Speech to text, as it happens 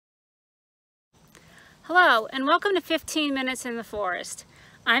Hello and welcome to 15 Minutes in the Forest.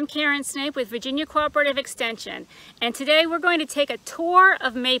 I'm Karen Snape with Virginia Cooperative Extension, and today we're going to take a tour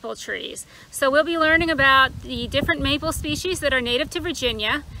of maple trees. So we'll be learning about the different maple species that are native to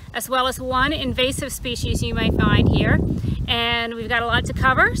Virginia, as well as one invasive species you may find here. And we've got a lot to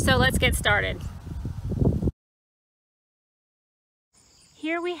cover, so let's get started.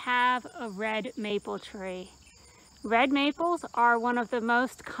 Here we have a red maple tree. Red maples are one of the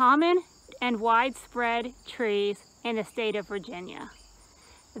most common and widespread trees in the state of Virginia.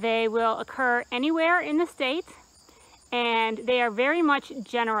 They will occur anywhere in the state, and they are very much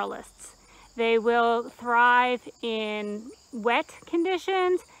generalists. They will thrive in wet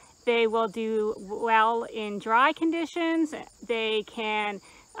conditions. They will do well in dry conditions. They can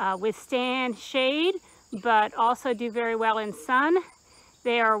withstand shade, but also do very well in sun.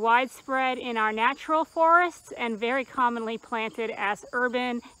 They are widespread in our natural forests and very commonly planted as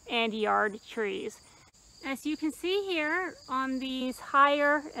urban and yard trees. As you can see here on these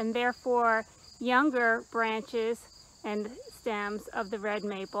higher and therefore younger branches and stems of the red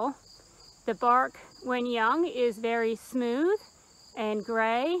maple, the bark when young is very smooth and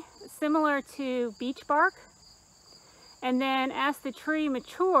gray, similar to beech bark. And then as the tree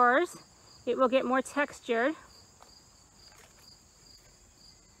matures, it will get more textured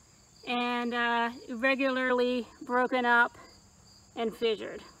and irregularly broken up and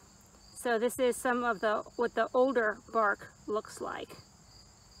fissured. So this is some of what the older bark looks like.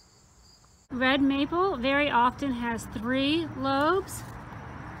 Red maple very often has 3 lobes,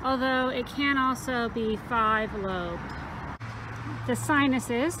 although it can also be 5-lobed. The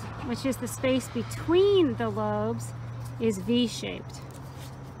sinuses, which is the space between the lobes, is V-shaped,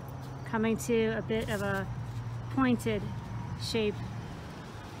 coming to a bit of a pointed shape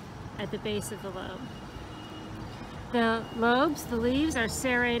at the base of the lobe. The lobes, the leaves, are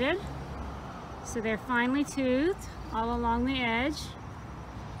serrated, so they're finely toothed all along the edge,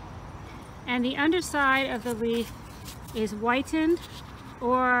 and the underside of the leaf is whitened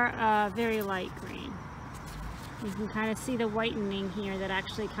or very light green. You can kind of see the whitening here that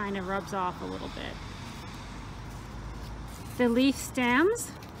actually kind of rubs off a little bit. The leaf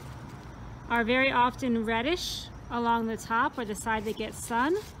stems are very often reddish along the top or the side that gets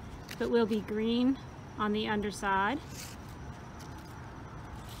sun, but will be green on the underside.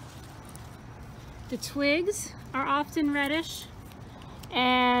 The twigs are often reddish,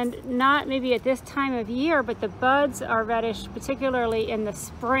 and not maybe at this time of year, but the buds are reddish, particularly in the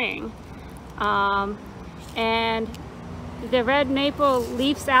spring. And the red maple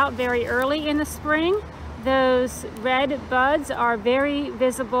leaves out very early in the spring. Those red buds are very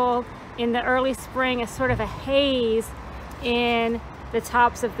visible in the early spring as sort of a haze in the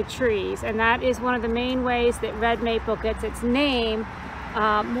tops of the trees, and that is one of the main ways that red maple gets its name,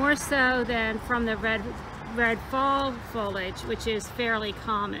 more so than from the red fall foliage, which is fairly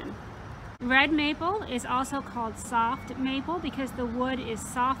common. Red maple is also called soft maple because the wood is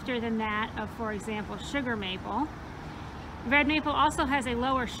softer than that of, for example, sugar maple. Red maple also has a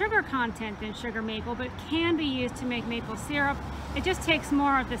lower sugar content than sugar maple, but can be used to make maple syrup. It just takes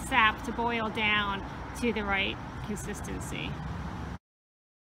more of the sap to boil down to the right consistency.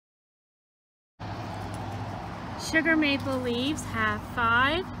 Sugar maple leaves have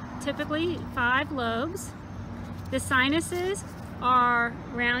typically 5 lobes. The sinuses are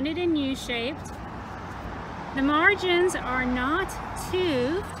rounded and U-shaped. The margins are not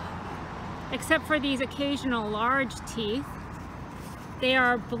toothed, except for these occasional large teeth. They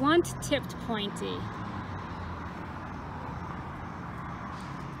are blunt-tipped pointy.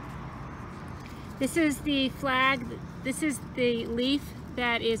 This is the flag, this is the leaf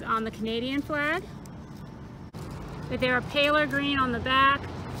that is on the Canadian flag. But they are paler green on the back,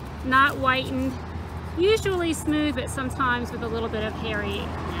 not whitened, usually smooth, but sometimes with a little bit of hairiness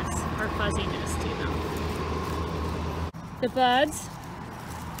or fuzziness to them. The buds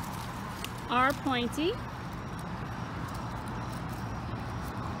are pointy.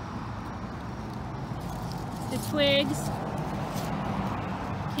 The twigs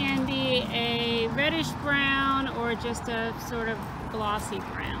can be a reddish brown or just a sort of glossy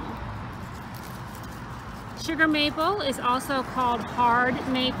brown. Sugar maple is also called hard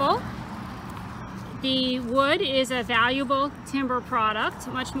maple. The wood is a valuable timber product,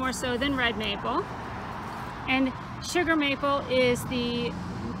 much more so than red maple. And sugar maple is the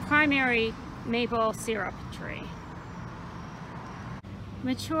primary maple syrup tree.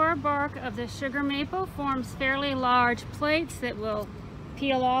 Mature bark of the sugar maple forms fairly large plates that will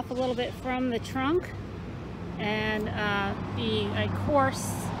peel off a little bit from the trunk and be a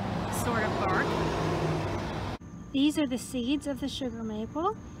coarse sort of bark. These are the seeds of the sugar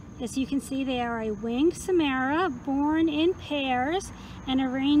maple, As you can see, they are a winged samara borne in pairs and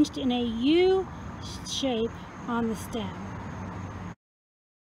arranged in a U shape on the stem.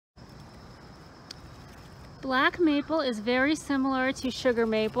 Black maple is very similar to sugar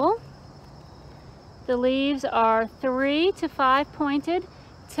maple. The leaves are 3 to 5 pointed,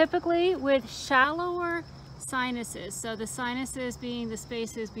 typically with shallower sinuses. So the sinuses being the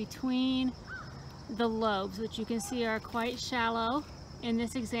spaces between the lobes, which you can see are quite shallow in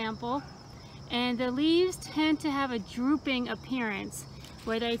this example. And the leaves tend to have a drooping appearance,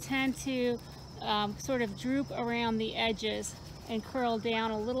 where they tend to sort of droop around the edges and curl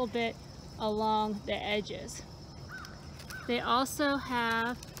down a little bit along the edges. They also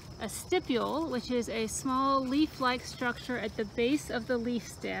have a stipule, which is a small leaf-like structure at the base of the leaf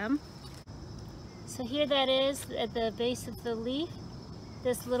stem. So here that is at the base of the leaf,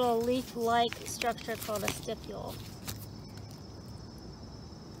 this little leaf-like structure called a stipule.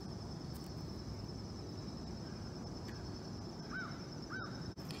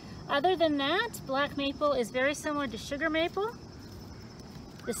 Other than that, black maple is very similar to sugar maple.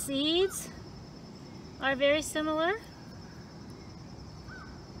 The seeds are very similar.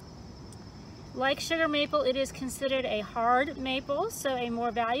 Like sugar maple, it is considered a hard maple, so a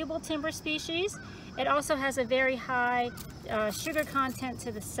more valuable timber species. It also has a very high sugar content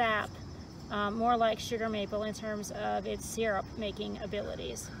to the sap, more like sugar maple in terms of its syrup making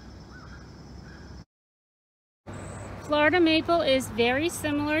abilities. Florida maple is very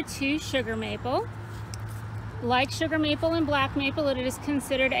similar to sugar maple. Like sugar maple and black maple, it is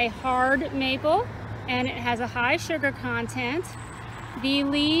considered a hard maple, and it has a high sugar content. The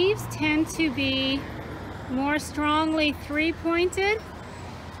leaves tend to be more strongly three-pointed.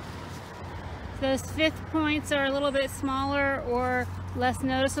 Those fifth points are a little bit smaller or less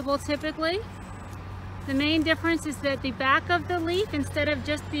noticeable typically. The main difference is that the back of the leaf, instead of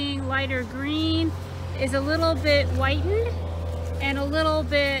just being lighter green, is a little bit whitened and a little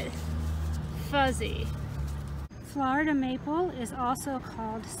bit fuzzy. Florida maple is also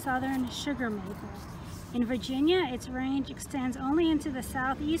called southern sugar maple. In Virginia, its range extends only into the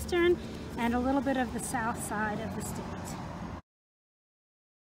southeastern and a little bit of the south side of the state.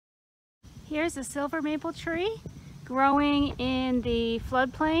 Here's a silver maple tree growing in the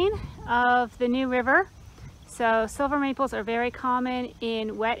floodplain of the New River. So silver maples are very common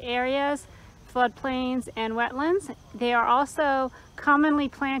in wet areas, floodplains, and wetlands. They are also commonly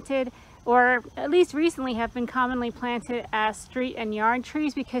planted, or at least recently have been commonly planted as street and yard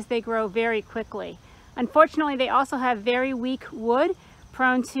trees because they grow very quickly. Unfortunately, they also have very weak wood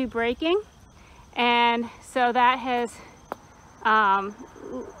prone to breaking, and so that has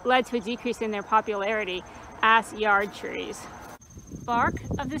led to a decrease in their popularity as yard trees. Bark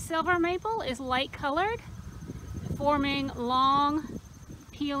of the silver maple is light colored, forming long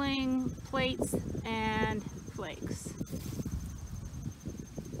peeling plates and flakes.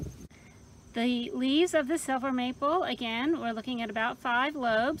 The leaves of the silver maple, again, we're looking at about 5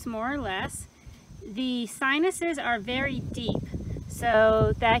 lobes, more or less. The sinuses are very deep,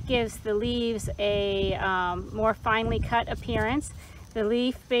 so that gives the leaves a more finely cut appearance. The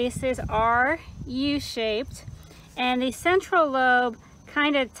leaf bases are U-shaped, and the central lobe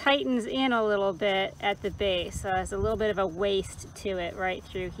kind of tightens in a little bit at the base, so it has a little bit of a waist to it right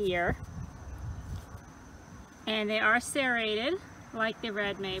through here. And they are serrated like the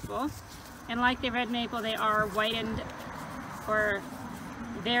red maple, and like the red maple, they are whitened or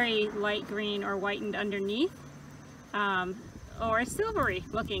very light green or whitened underneath, or silvery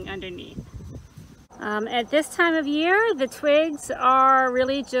looking underneath. At this time of year, the twigs are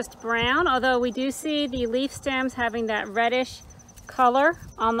really just brown, although we do see the leaf stems having that reddish color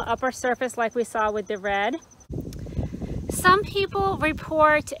on the upper surface like we saw with the red. Some people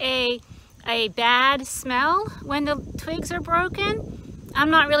report a bad smell when the twigs are broken. I'm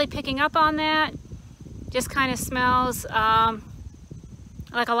not really picking up on that. Just kind of smells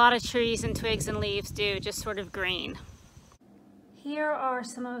like a lot of trees and twigs and leaves do, just sort of green. Here are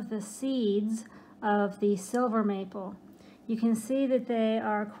some of the seeds of the silver maple. You can see that they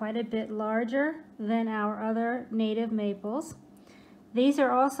are quite a bit larger than our other native maples. These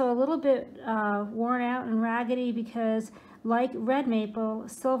are also a little bit worn out and raggedy because, like red maple,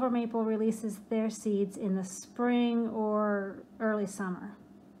 silver maple releases their seeds in the spring or early summer.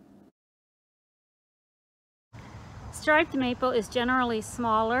 Striped maple is generally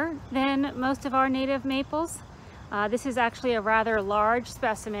smaller than most of our native maples. This is actually a rather large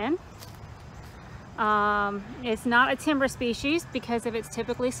specimen. It's not a timber species because of its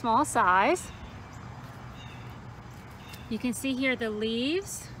typically small size. You can see here the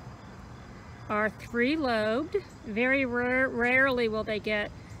leaves are 3-lobed. Very rarely will they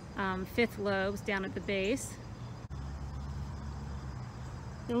get fifth lobes down at the base.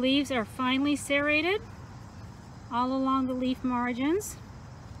 The leaves are finely serrated all along the leaf margins.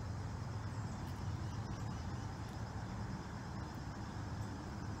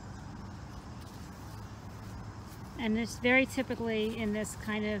 And it's very typically in this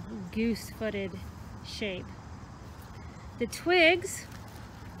kind of goose-footed shape. The twigs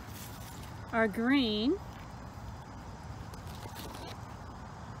are green.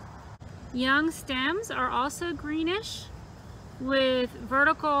 Young stems are also greenish with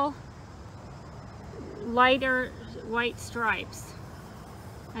vertical lighter white stripes.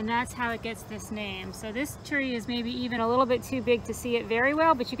 And that's how it gets this name. So this tree is maybe even a little bit too big to see it very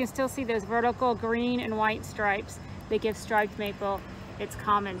well, but you can still see those vertical green and white stripes that give striped maple its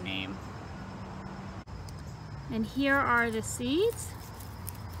common name. And here are the seeds.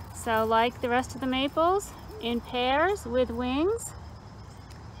 So like the rest of the maples, in pairs with wings.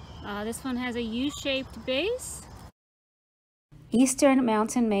 This one has a U-shaped base. Eastern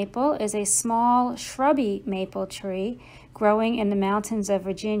mountain maple is a small shrubby maple tree growing in the mountains of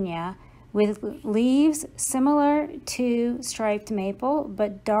Virginia with leaves similar to striped maple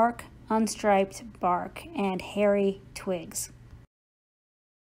but dark unstriped bark and hairy twigs.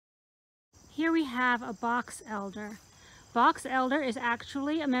 Here we have a box elder. Box elder is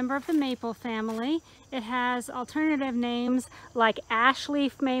actually a member of the maple family. It has alternative names like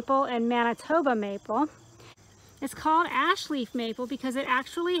ashleaf maple and Manitoba maple. It's called ashleaf maple because it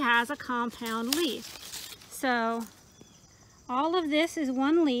actually has a compound leaf. So all of this is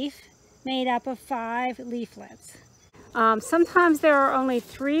one leaf made up of 5 leaflets. Sometimes there are only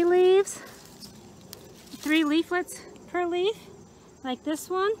 3 leaves, 3 leaflets per leaf, like this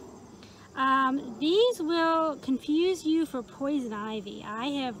one. These will confuse you for poison ivy. I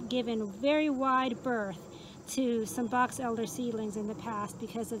have given very wide berth to some box elder seedlings in the past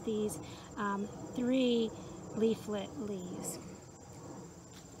because of these 3 leaflet leaves.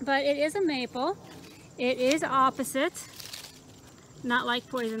 But it is a maple. It is opposite, not like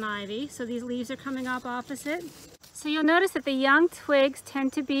poison ivy. So these leaves are coming up opposite. So you'll notice that the young twigs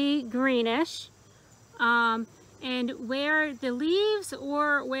tend to be greenish. And where the leaves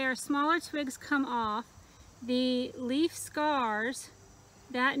or where smaller twigs come off, the leaf scars,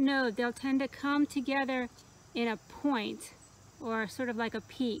 that node, they'll tend to come together in a point or sort of like a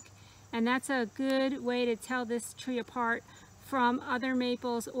peak. And that's a good way to tell this tree apart from other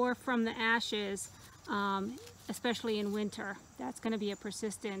maples or from the ashes, especially in winter. That's going to be a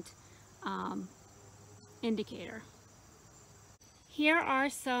persistent indicator. Here are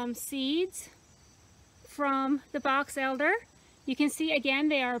some seeds from the box elder. You can see again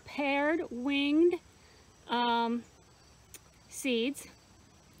they are paired winged seeds,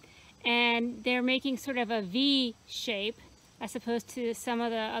 and they're making sort of a V shape as opposed to some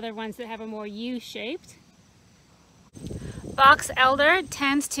of the other ones that have a more U-shaped. Box elder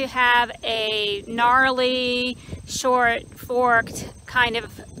tends to have a gnarly, short, forked kind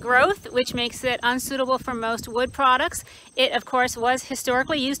of growth, which makes it unsuitable for most wood products. It, of course, was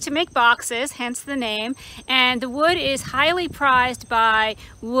historically used to make boxes, hence the name, and the wood is highly prized by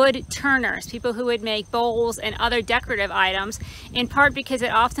wood turners, people who would make bowls and other decorative items, in part because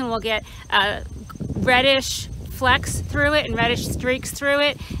it often will get reddish flecks through it and reddish streaks through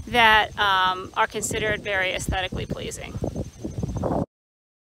it that are considered very aesthetically pleasing.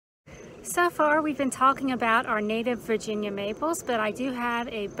 So far we've been talking about our native Virginia maples, but I do have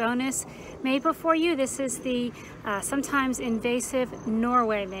a bonus maple for you. This is the sometimes invasive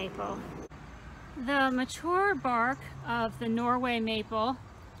Norway maple. The mature bark of the Norway maple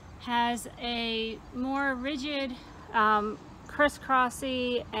has a more rigid,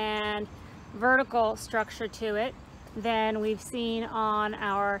 crisscrossy and vertical structure to it than we've seen on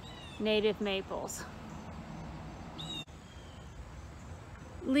our native maples.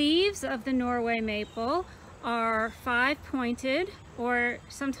 Leaves of the Norway maple are 5-pointed or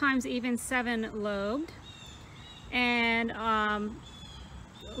sometimes even 7-lobed and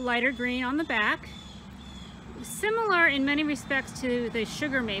lighter green on the back. Similar in many respects to the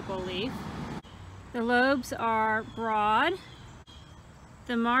sugar maple leaf. The lobes are broad.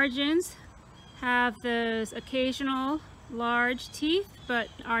 The margins have those occasional large teeth but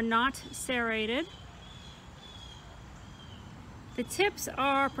are not serrated. The tips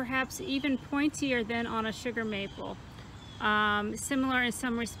are perhaps even pointier than on a sugar maple, similar in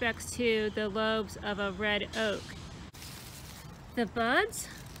some respects to the lobes of a red oak. The buds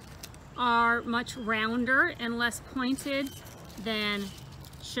are much rounder and less pointed than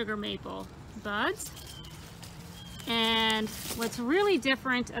sugar maple buds. And what's really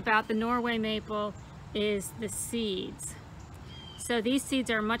different about the Norway maple is the seeds. So these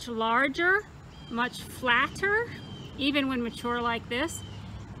seeds are much larger, much flatter, even when mature like this,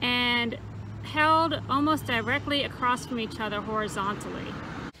 and held almost directly across from each other horizontally.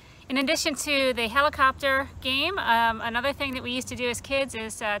 In addition to the helicopter game, another thing that we used to do as kids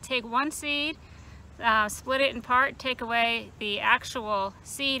is take one seed, split it in part, take away the actual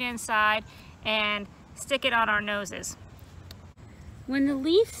seed inside, and stick it on our noses. When the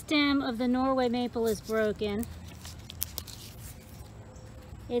leaf stem of the Norway maple is broken,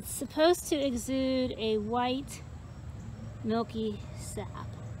 it's supposed to exude a white, milky sap.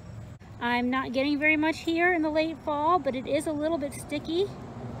 I'm not getting very much here in the late fall, but it is a little bit sticky.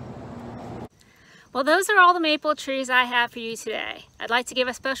 Well, those are all the maple trees I have for you today. I'd like to give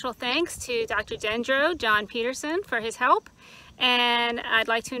a special thanks to Dr. Dendro, John Peterson, for his help. And I'd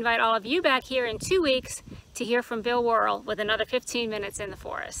like to invite all of you back here in 2 weeks to hear from Bill Worrell with another 15 Minutes in the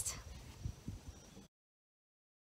Forest.